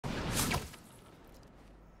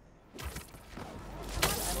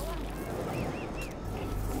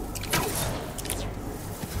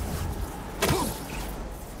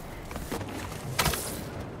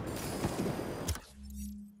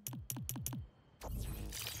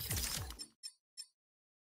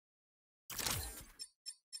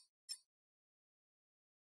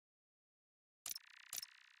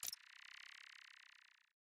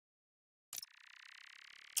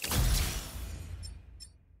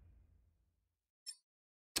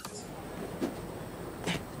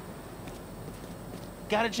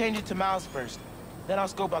Gotta change it to miles first. Then I'll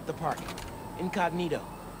scope out the park. Incognito.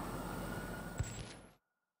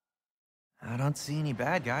 I don't see any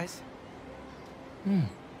bad guys.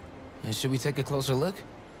 Should we take a closer look?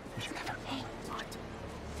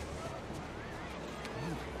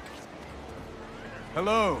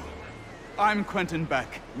 Hello, I'm Quentin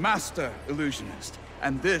Beck, Master Illusionist.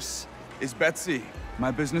 And this is Betsy,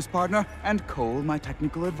 my business partner, and Cole, my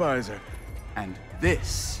technical advisor. And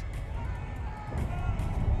this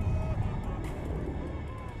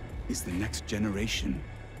is the next generation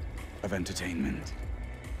of entertainment.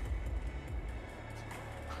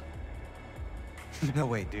 No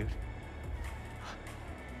way, dude.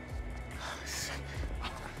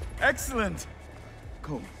 Excellent!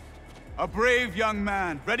 Cole, a brave young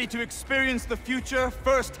man, ready to experience the future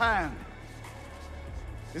firsthand.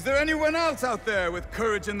 Is there anyone else out there with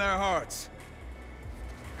courage in their hearts?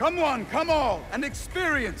 Come one, come all, and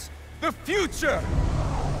experience the future!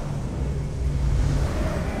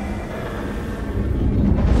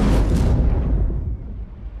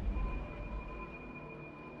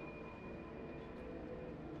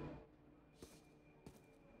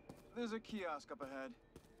 There's a kiosk up ahead.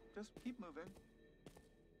 Just keep moving.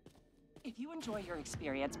 If you enjoy your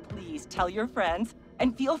experience, please tell your friends,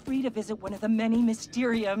 and feel free to visit one of the many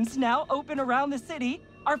Mysteriums now open around the city.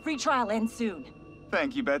 Our free trial ends soon.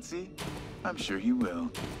 Thank you, Betsy. I'm sure you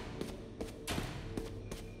will.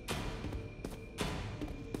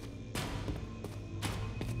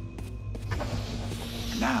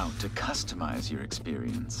 Now to customize your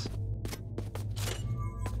experience.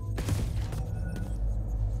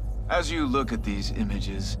 As you look at these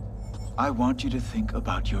images, I want you to think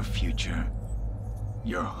about your future,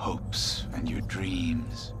 your hopes and your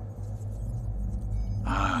dreams.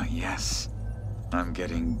 Ah, yes. I'm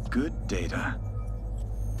getting good data.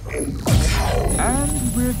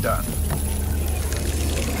 And we're done.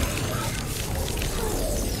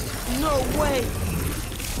 No way!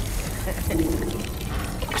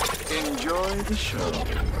 Enjoy the show.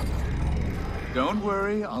 Don't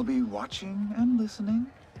worry, I'll be watching and listening.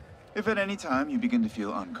 If at any time you begin to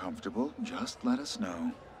feel uncomfortable, just let us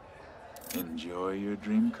know. Enjoy your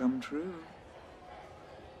dream come true.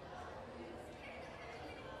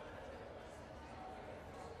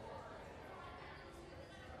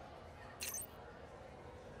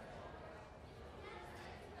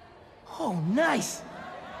 Oh, nice!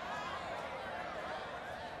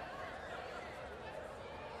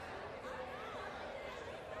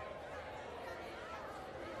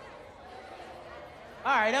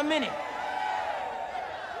 All right, I'm in it.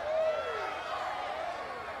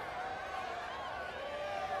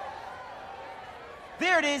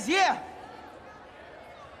 There it is, yeah!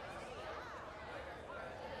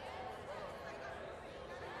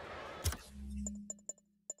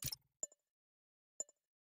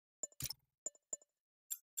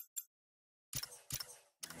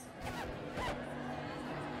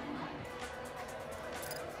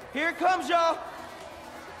 Here it comes, y'all!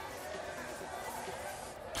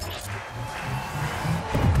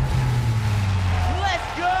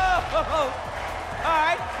 Let's go! All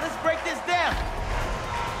right, let's break this down.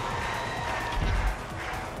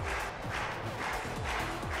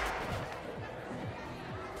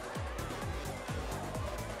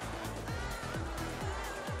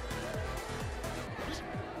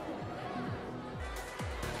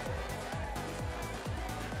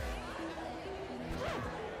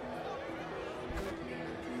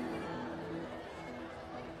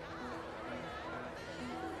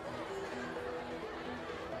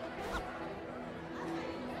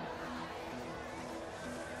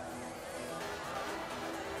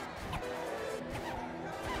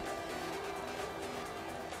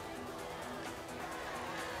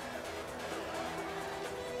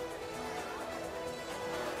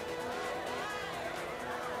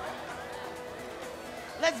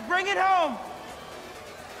 Let's bring it home!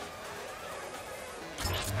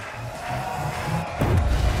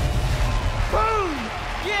 Boom!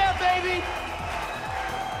 Yeah, baby!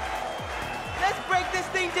 Let's break this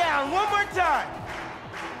thing down one more time!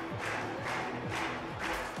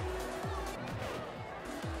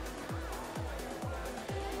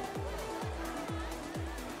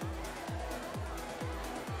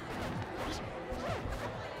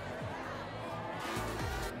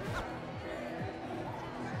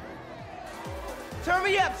 Turn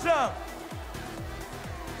me up some!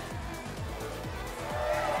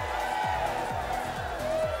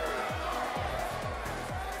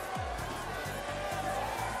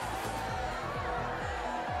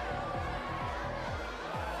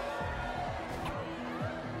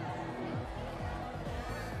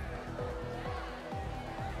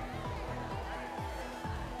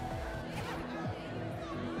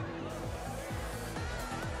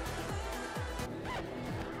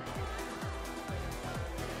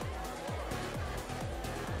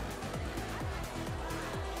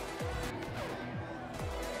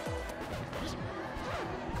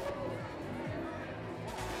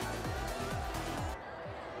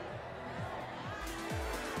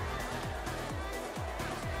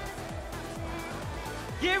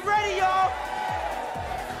 Get ready, y'all!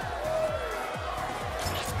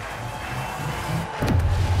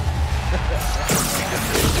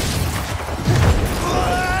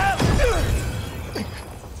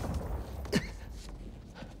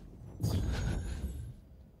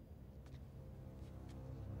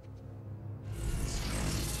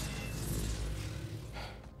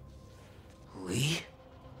 Lee?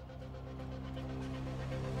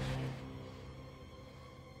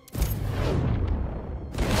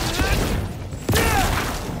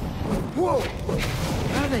 Whoa!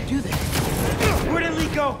 How did I do that? Where did Lee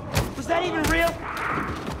go? Was that even real?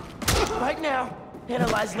 Right now,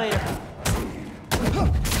 analyze later.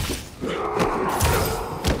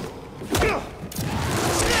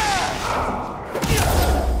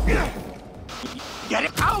 Get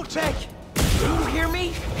it out! Beck, can you hear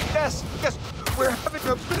me? Yes, yes, we're having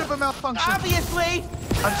a bit of a malfunction. Obviously!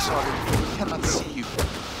 I'm sorry, we cannot see you.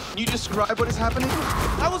 Can you describe what is happening?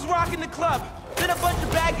 I was rocking the club. Then a bunch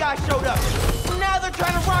of bad guys showed up. Now they're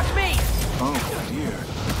trying to rock me. Oh, dear.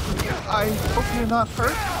 I hope you're not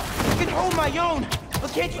hurt. I can hold my own,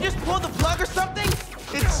 but can't you just pull the plug or something?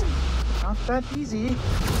 It's not that easy.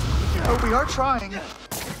 But we are trying.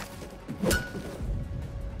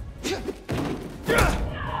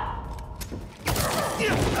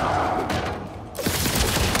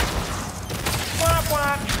 Womp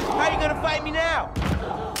womp. How you gonna fight me now?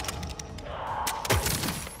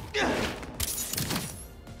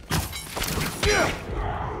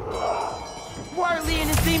 Why are Lee and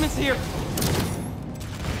his demons here?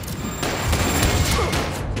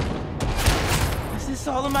 Is this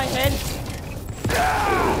all in my head?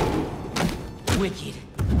 Wicked.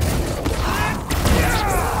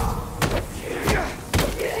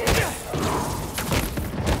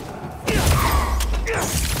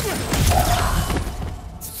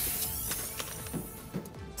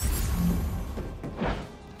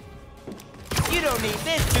 You don't need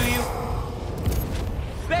this, do you?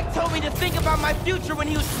 Beck told me to think about my future when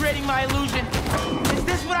he was creating my illusion. Is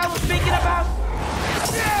this what I was thinking about?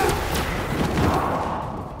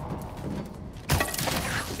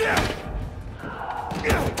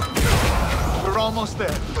 We're almost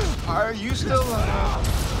there. Are you still,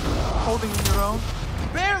 holding your own?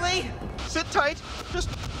 Barely! Sit tight. Just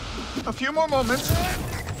a few more moments.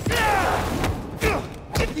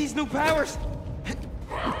 These new powers.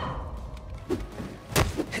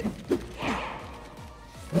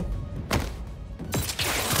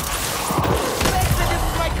 Beck said this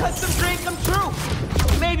was my custom dream come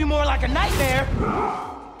true. Maybe more like a nightmare.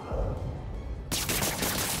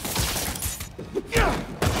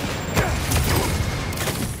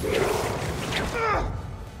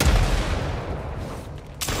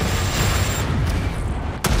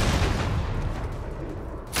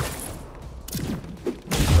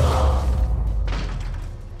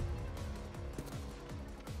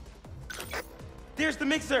 There's the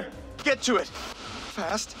mixer. Get to it.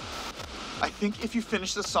 Fast. I think if you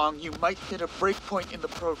finish the song, you might hit a break point in the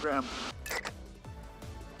program.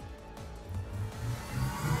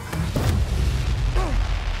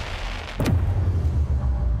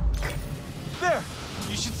 There!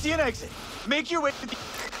 You should see an exit. Make your way to the...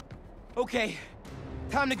 Okay,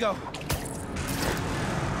 time to go.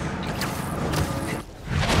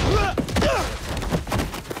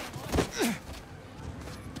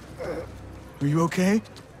 Are you okay?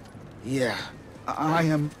 Yeah. I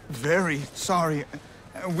am very sorry.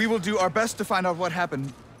 We will do our best to find out what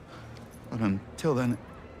happened. But until then...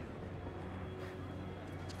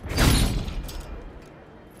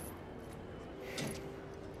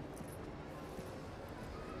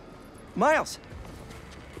 Miles!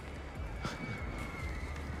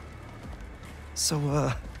 So,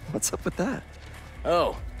 what's up with that?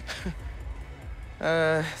 Oh.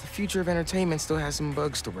 The future of entertainment still has some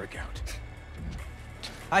bugs to work out.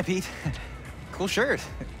 Hi, Pete. Cool shirt.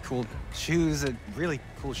 Cool shoes. Really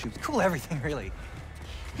cool shoes. Cool everything, really.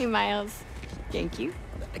 Hey, Miles. Thank you.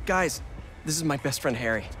 Guys, this is my best friend,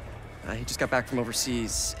 Harry. He just got back from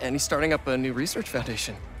overseas, and he's starting up a new research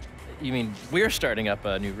foundation. You mean we're starting up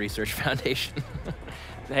a new research foundation?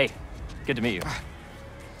 Hey, good to meet you.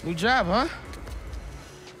 New job, huh?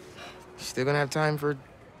 Still gonna have time for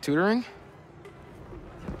tutoring?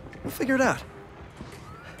 We'll figure it out.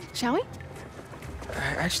 Shall we?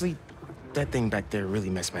 Actually, that thing back there really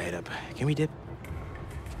messed my head up. Can we dip?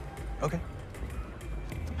 Okay.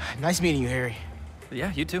 Nice meeting you, Harry.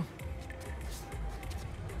 Yeah, you too.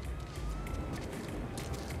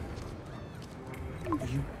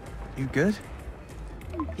 You good?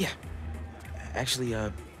 Yeah. Actually,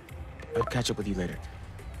 I'll catch up with you later.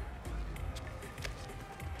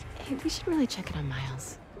 Hey, we should really check in on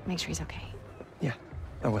Miles. Make sure he's okay. Yeah.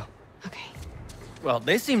 I will. Okay. Well,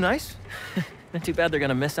 they seem nice. Not too bad they're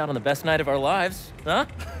gonna miss out on the best night of our lives, huh?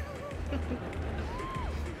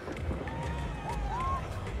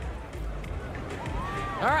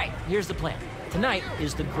 All right, here's the plan. Tonight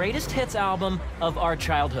is the greatest hits album of our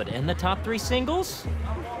childhood, and the top 3 singles,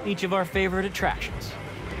 each of our favorite attractions.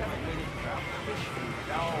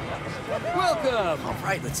 Welcome! All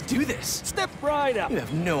right, let's do this. Step right up. You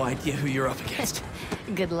have no idea who you're up against.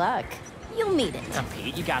 Good luck. You'll need it. Come,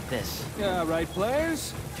 Pete, you got this. All right,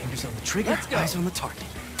 players. Fingers on the trigger, Let's go. eyes on the target.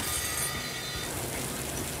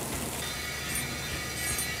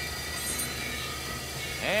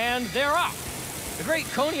 And they're off. The great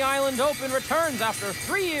Coney Island Open returns after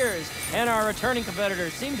 3 years, and our returning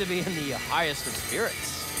competitors seem to be in the highest of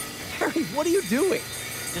spirits. Harry, what are you doing?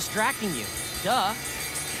 Distracting you. Duh. Not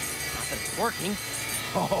that it's working.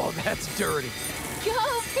 Oh, that's dirty.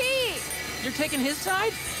 Go, Pete! You're taking his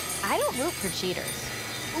side? I don't root for cheaters.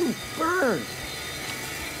 Ooh, burn!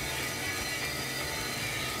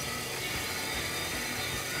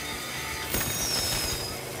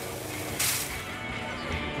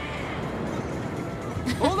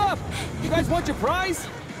 Hold up! You guys want your prize?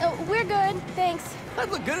 Oh, we're good. Thanks.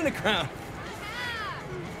 I'd look good in a crown.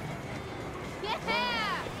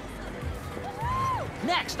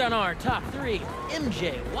 Next on our top 3,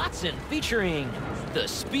 MJ Watson featuring the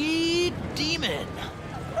Speed Demon.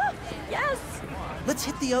 Yes! Let's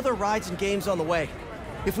hit the other rides and games on the way.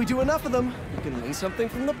 If we do enough of them, we can win something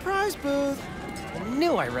from the prize booth. I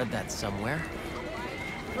knew I read that somewhere.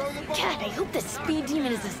 God, I hope the speed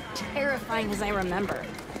demon is as terrifying as I remember.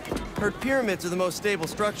 Heard pyramids are the most stable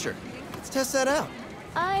structure. Let's test that out.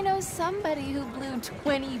 I know somebody who blew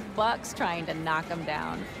 $20 trying to knock him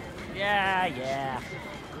down. Yeah.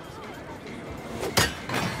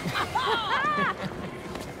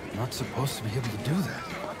 Not supposed to be able to do that.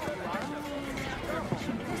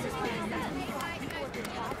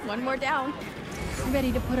 One more down.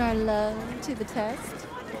 Ready to put our love to the test?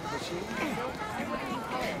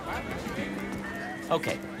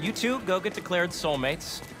 Okay, you two go get declared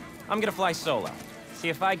soulmates. I'm gonna fly solo. See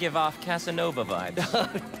if I give off Casanova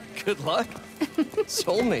vibes. Good luck.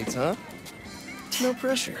 Soulmates, huh? No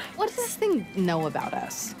pressure. What does this thing know about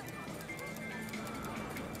us?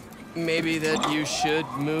 Maybe that you should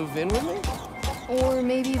move in with me? Or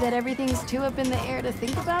maybe that everything's too up in the air to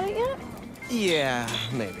think about it yet? Yeah,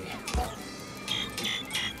 maybe.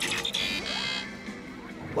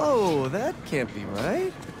 Whoa, that can't be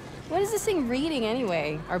right. What is this thing reading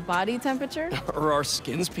anyway? Our body temperature? Or our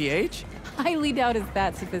skin's pH? Highly doubt it's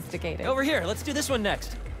that sophisticated. Over here, let's do this one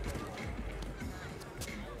next.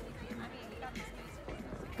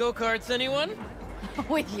 Go-karts, anyone?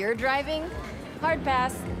 With your driving? Hard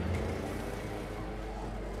pass.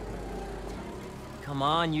 Come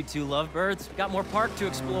on, you two lovebirds. We've got more park to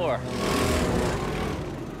explore.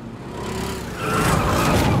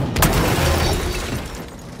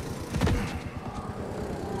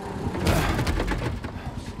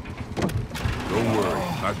 Don't worry,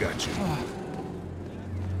 I got you.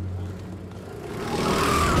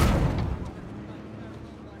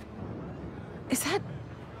 Is that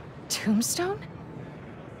Tombstone?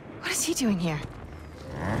 What is he doing here?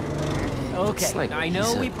 Okay, like I know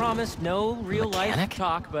he's a we promised no real-life mechanic?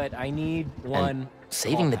 talk, but I need one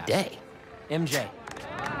saving the hall pass. day. MJ,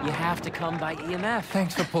 you have to come by EMF.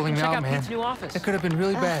 Thanks for pulling me Check out, out man. Pete's new office. It could have been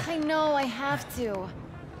really bad. I know I have to.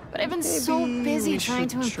 But I've been so Maybe busy we trying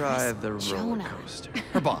to should try impress the roller Jonah. coaster.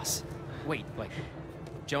 Her boss. Wait,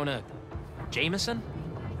 Jonah Jameson?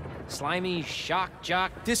 Slimy shock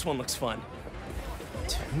jock? This one looks fun.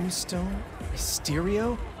 Tombstone?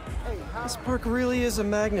 Mysterio? This park really is a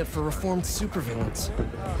magnet for reformed supervillains.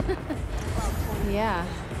 Yeah.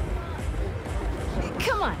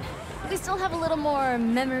 Come on. We still have a little more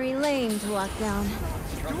memory lane to walk down.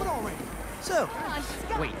 So,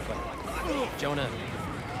 Wait, Jonah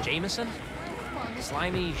Jameson?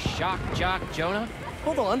 Slimy shock jock Jonah?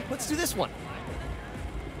 hold on, let's do this one.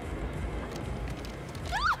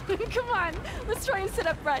 Come on. Let's try and sit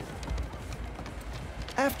up front.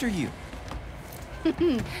 After you.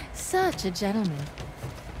 Such a gentleman.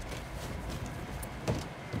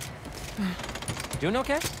 Doing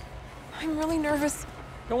okay? I'm really nervous.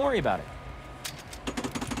 Don't worry about it.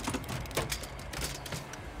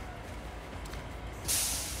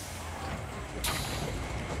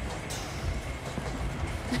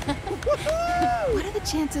 What are the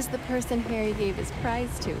chances the person Harry gave his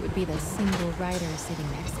prize to would be the single rider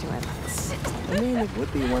sitting next to him? I mean, it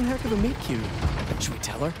would be one heck of a meet cute. Should we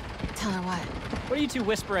tell her? Tell her what? What are you two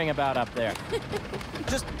whispering about up there?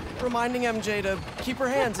 Just reminding MJ to keep her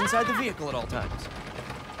hands inside the vehicle at all times.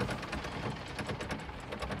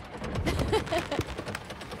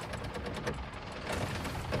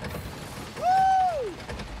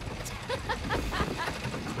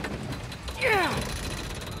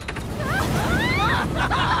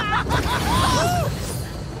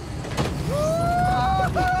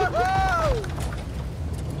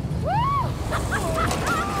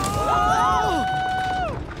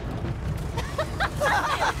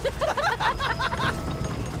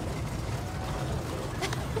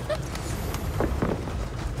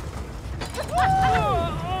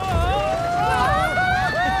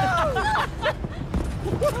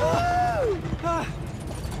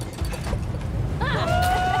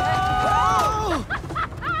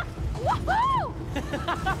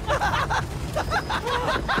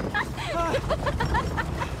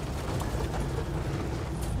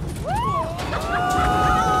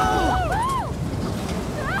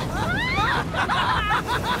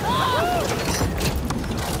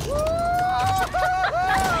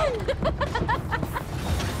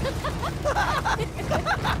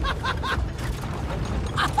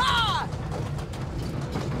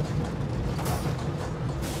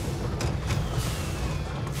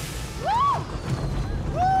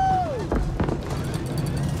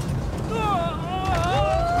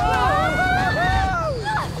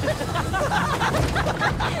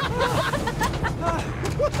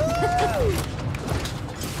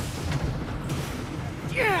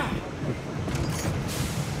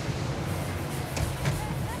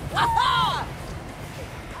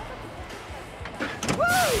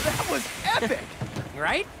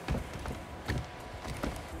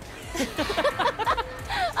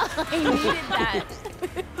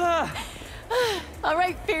 did that. All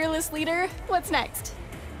right, fearless leader. What's next?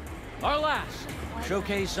 Our last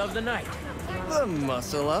showcase of the night. The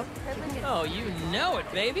muscle up. Oh, you know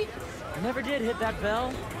it, baby. I never did hit that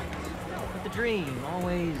bell. But the dream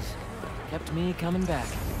always kept me coming back.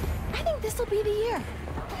 I think this'll be the year.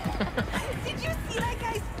 Did you see that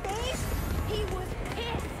guy's face? He was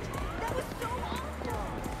pissed. That was so awesome.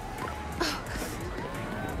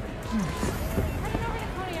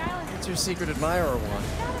 What's your secret admirer want?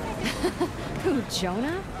 Who,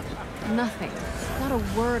 Jonah? Nothing. Not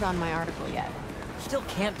a word on my article yet. Still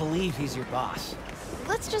can't believe he's your boss.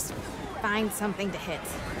 Let's just find something to hit.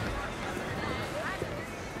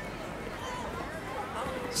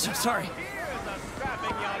 So sorry.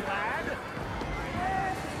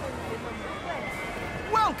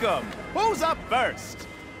 Welcome! Who's up first?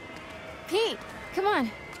 Pete, come on.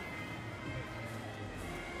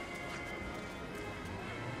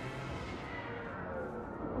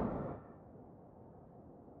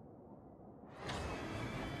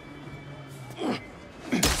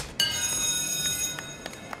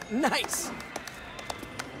 Nice!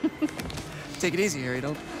 Take it easy, Harry.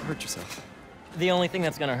 Don't hurt yourself. The only thing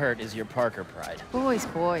that's gonna hurt is your Parker pride. Boys,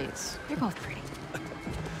 boys. You're both pretty.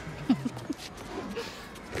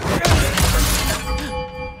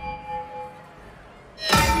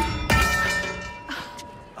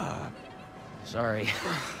 Sorry.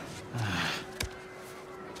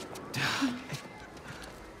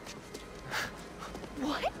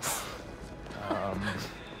 What?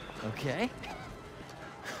 Okay.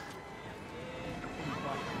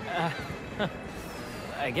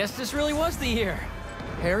 I guess this really was the year.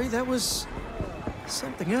 Harry, that was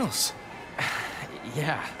something else.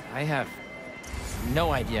 Yeah, I have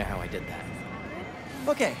no idea how I did that.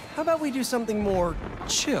 Okay, how about we do something more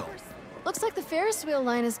chill? Looks like the Ferris wheel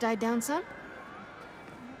line has died down some.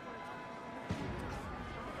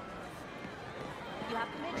 You have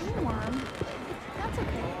to make me warm. That's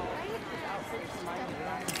okay, right?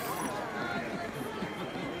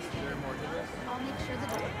 I'll make sure the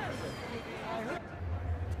door.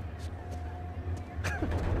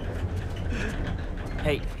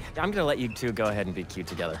 Hey, I'm gonna let you two go ahead and be cute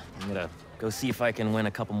together. I'm gonna go see if I can win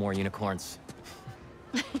a couple more unicorns.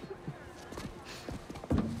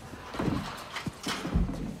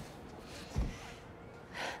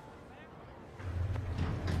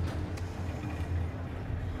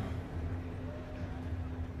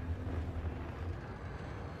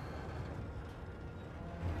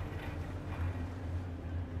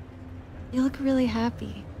 You look really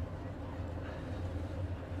happy.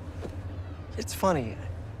 It's funny.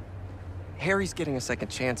 Harry's getting a second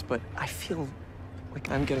chance, but I feel like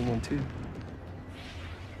I'm getting one too.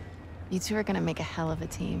 You two are gonna make a hell of a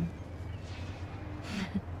team.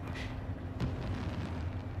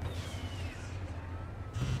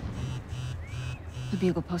 The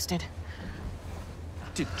Bugle posted.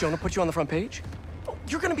 Did Jonah put you on the front page? Oh,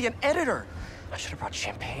 you're gonna be an editor! I should have brought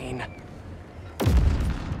champagne.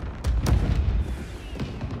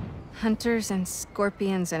 Hunters and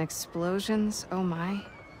scorpions and explosions, oh my.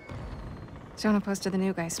 Jonah posted the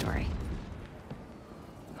new guy story.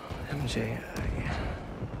 MJ,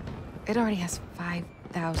 It already has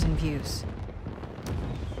 5,000 views.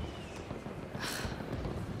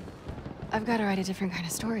 I've got to write a different kind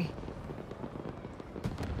of story.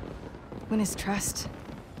 Win his trust,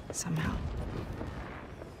 somehow.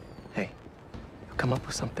 Hey, you'll come up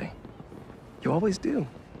with something. You always do.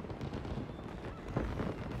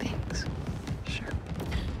 Thanks. Sure.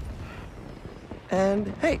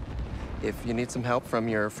 And hey, if you need some help from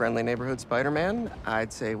your friendly neighborhood Spider-Man,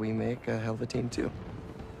 I'd say we make a hell of a team too.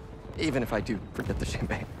 Even if I do forget the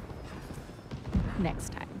champagne.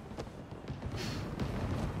 Next time.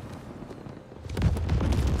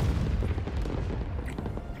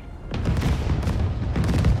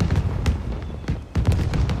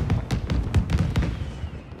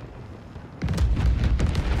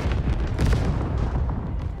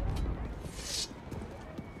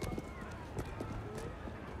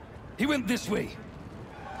 He went this way.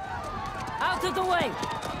 Out of the way!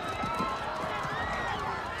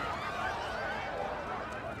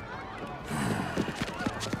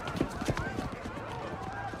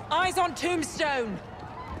 Eyes on Tombstone!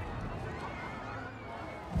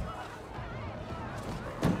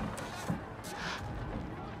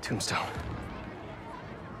 Tombstone.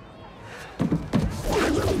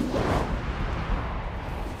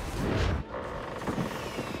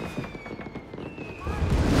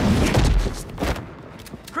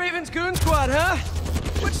 Craven's Goon Squad, huh?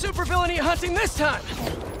 Which supervillain are you hunting this time?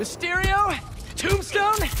 Mysterio?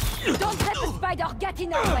 Tombstone? Don't let the spider get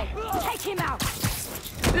in our way. Take him out.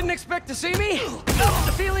 Didn't expect to see me?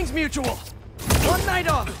 The feeling's mutual. One night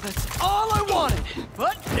off, that's all I wanted.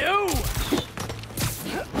 But no!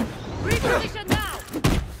 Reposition now!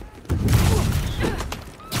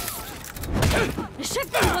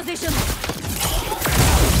 Shifting position!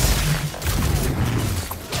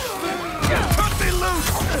 Cut me loose!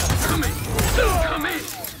 Come in! Come in!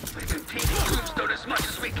 We can teach Tombstone as much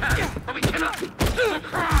as we can, but we cannot...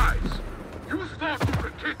 Surprise! You thought you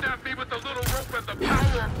could kidnap me with the little rope and the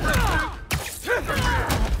power of...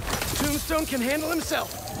 Tombstone can handle himself.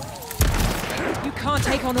 You can't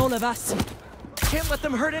take on all of us. Can't let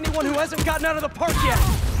them hurt anyone who hasn't gotten out of the park yet.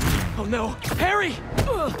 Oh no, Harry!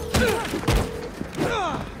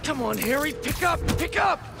 Come on, Harry, pick up, pick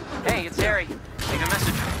up! Hey, it's Harry. Leave a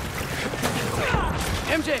message.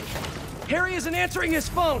 MJ, Harry isn't answering his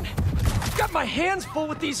phone. I've got my hands full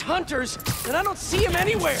with these hunters, and I don't see him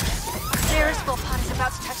anywhere. Sarah's full pod is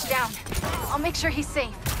about to touch down. I'll make sure he's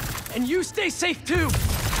safe. And you stay safe too.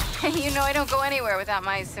 You know I don't go anywhere without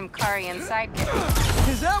my Simkarian sidekick.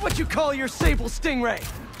 Is that what you call your sable stingray?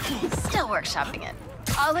 Still workshopping it.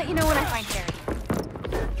 I'll let you know when I find Harry.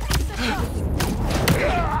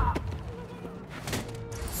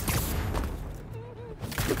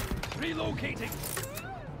 Relocating.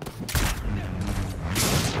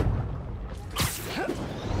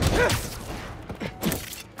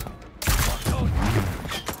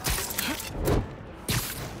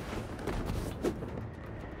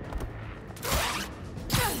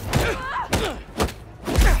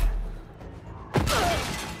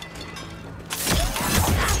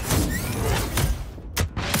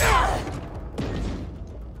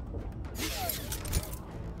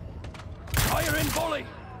 Fire in volley!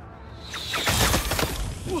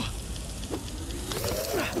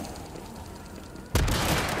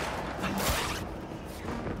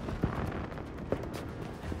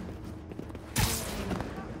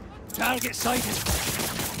 Target sighted.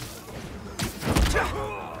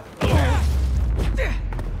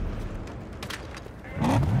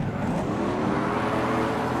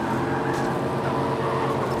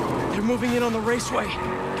 They're moving in on the raceway.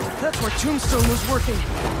 That's where Tombstone was working.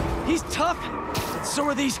 He's tough, and so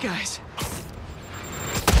are these guys.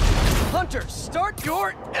 Hunters, start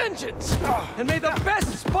your engines! And may the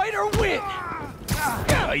best spider win!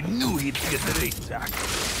 I knew he'd get the race back.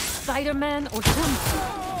 SpiderMan or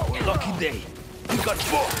Tombstone? Lucky day. We got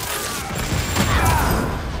both.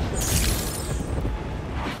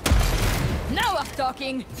 Now I'm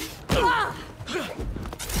talking! Ah!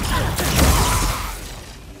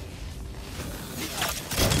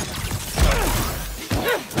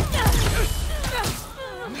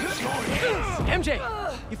 MJ,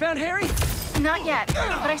 you found Harry? Not yet,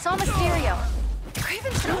 but I saw Mysterio.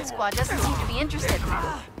 Craven's Stone Squad doesn't seem to be interested.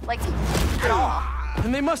 Like, at all.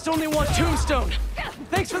 And they must only want Tombstone.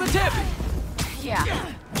 Thanks for the tip! Yeah.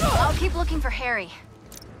 I'll keep looking for Harry.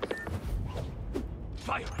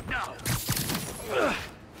 Fire now.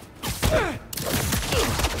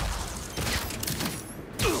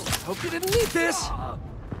 Hope you didn't need this.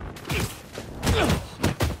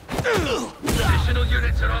 Additional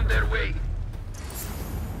units are on their way.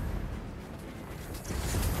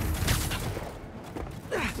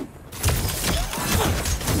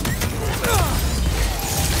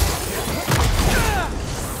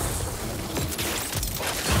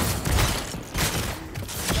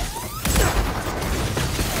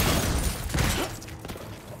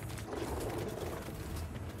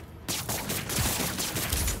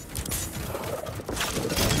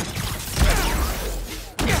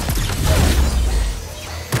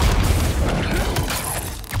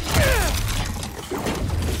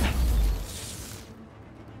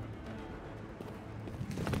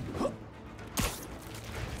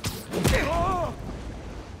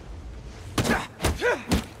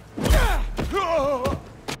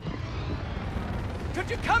 Could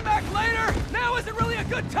you come back later? Now isn't really a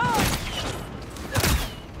good time!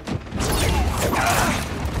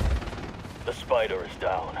 The spider is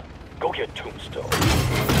down. Go get Tombstone.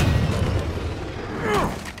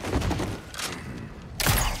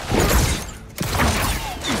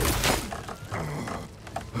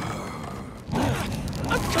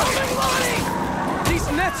 I'm coming, Lonnie! These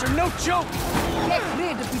nets are no joke! Get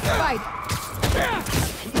rid of the spider!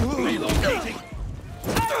 Relocating.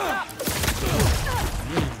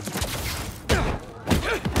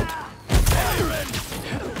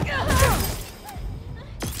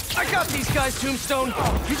 I got these guys, Tombstone.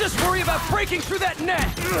 You just worry about breaking through that net.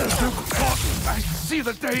 I see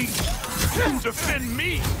the day. You defend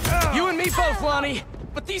me. You and me both, Lonnie.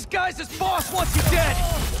 But these guys, his boss wants you dead.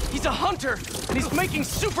 He's a hunter, and he's making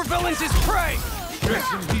supervillains his prey.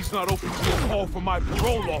 Guessing he's not open to a call from my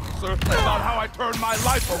parole officer about how I turned my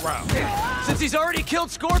life around. Since he's already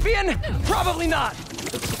killed Scorpion? Probably not.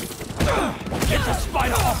 Get the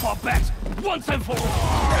spider off our backs once and for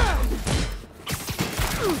all.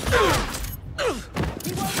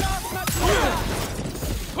 He won't last much longer.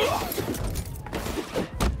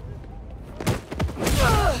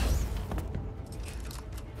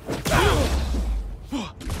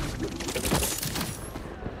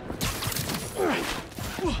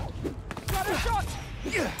 Got a shot!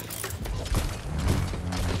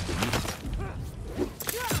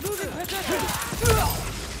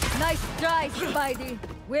 Nice try, Spidey.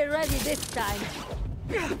 We're ready this time.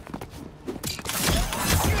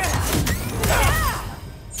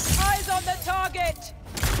 Eyes on the target!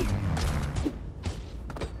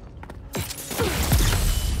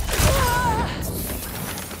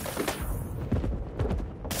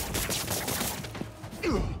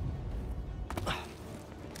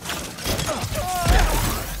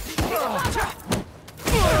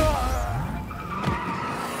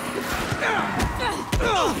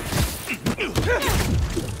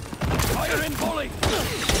 Fire in volley!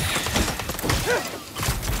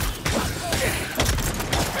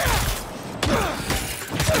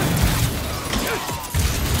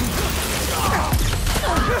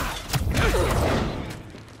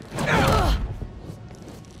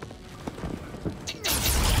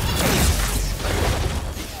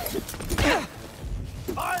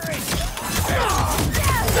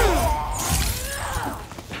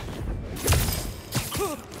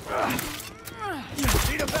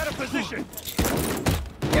 Need a better position.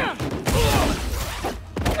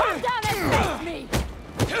 Come down and face me!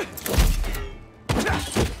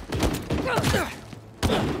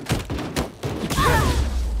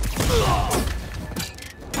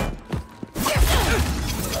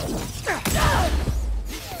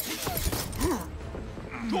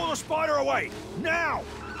 Draw the spider away, now!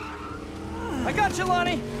 I got you,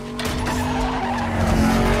 Lonnie!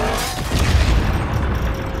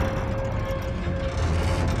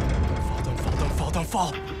 Don't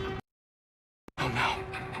fall. Oh no.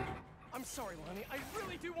 I'm sorry, Lonnie. I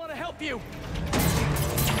really do want to help you.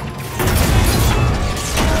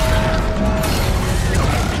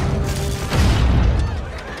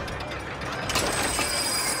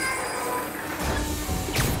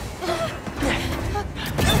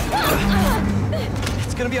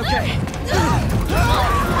 It's gonna be okay.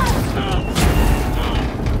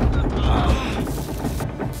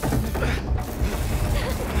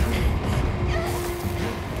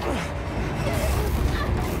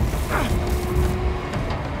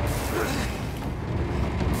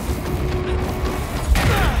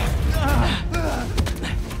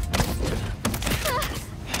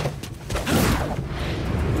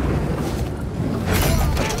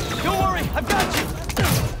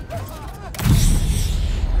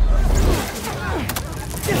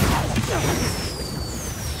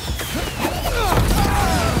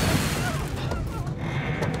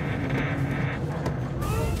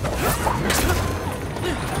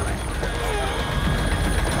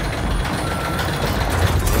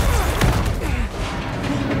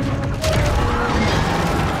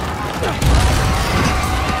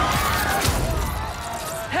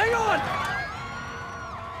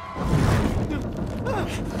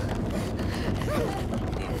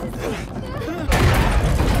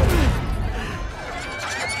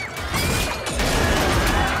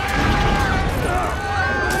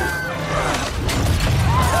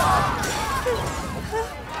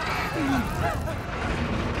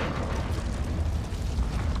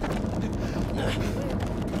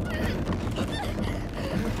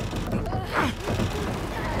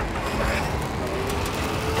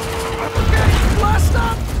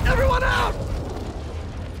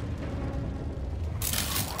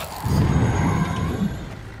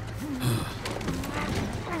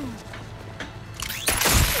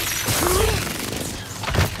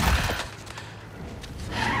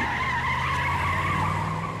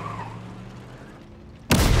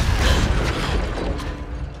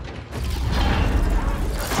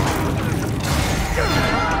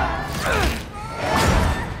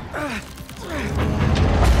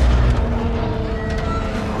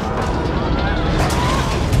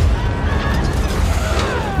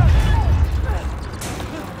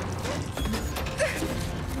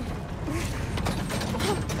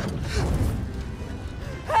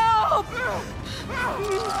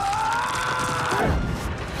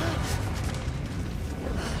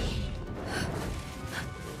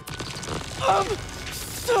 I'm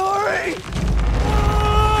sorry!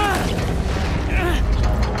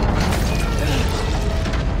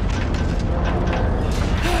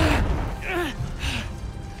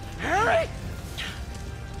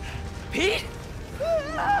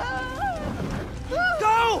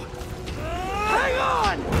 Go! Hang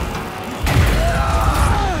on!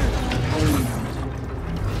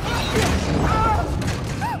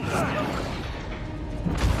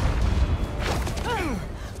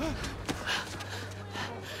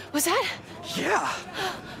 Was that? Yeah.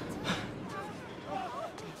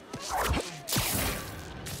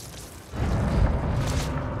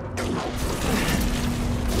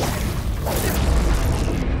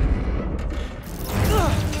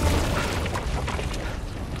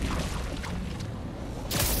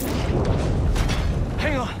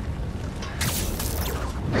 Hang on.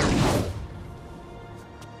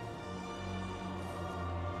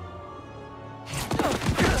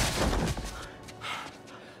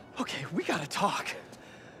 Okay, we gotta talk.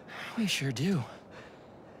 We sure do.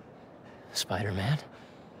 Spider-Man.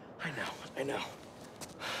 I know.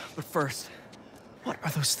 But first, what are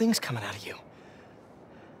those things coming out of you?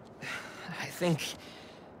 I think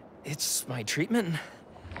it's my treatment.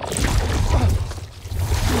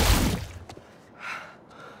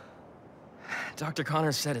 Dr.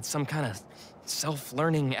 Connors said it's some kind of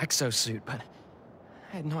self-learning exosuit, but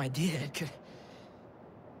I had no idea it could...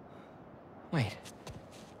 Wait.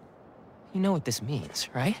 You know what this means,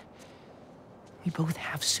 right? We both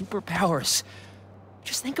have superpowers.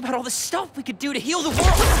 Just think about all the stuff we could do to heal the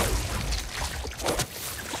world!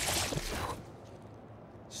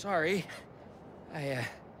 Sorry. I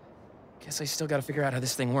guess I still gotta figure out how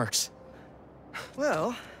this thing works.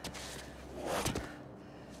 Well,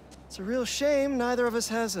 it's a real shame neither of us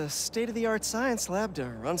has a state-of-the-art science lab to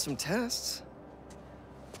run some tests.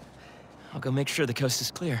 I'll go make sure the coast is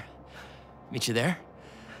clear. Meet you there?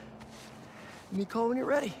 Give me a call when you're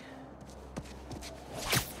ready.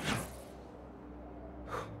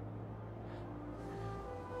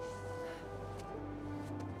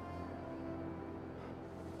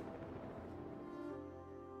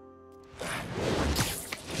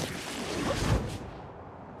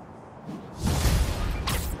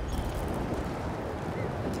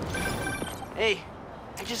 Hey,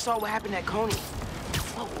 I just saw what happened at Coney.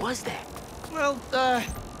 What was that? Well,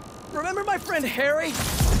 remember my friend Harry?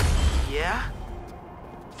 Yeah?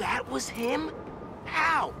 That was him?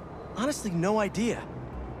 How? Honestly, no idea.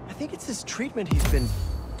 I think it's his treatment he's been...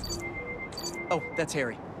 Oh, that's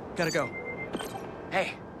Harry. Gotta go.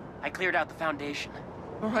 Hey, I cleared out the foundation.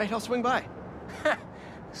 All right, I'll swing by.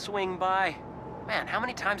 Swing by. Man, how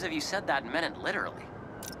many times have you said that and meant it literally?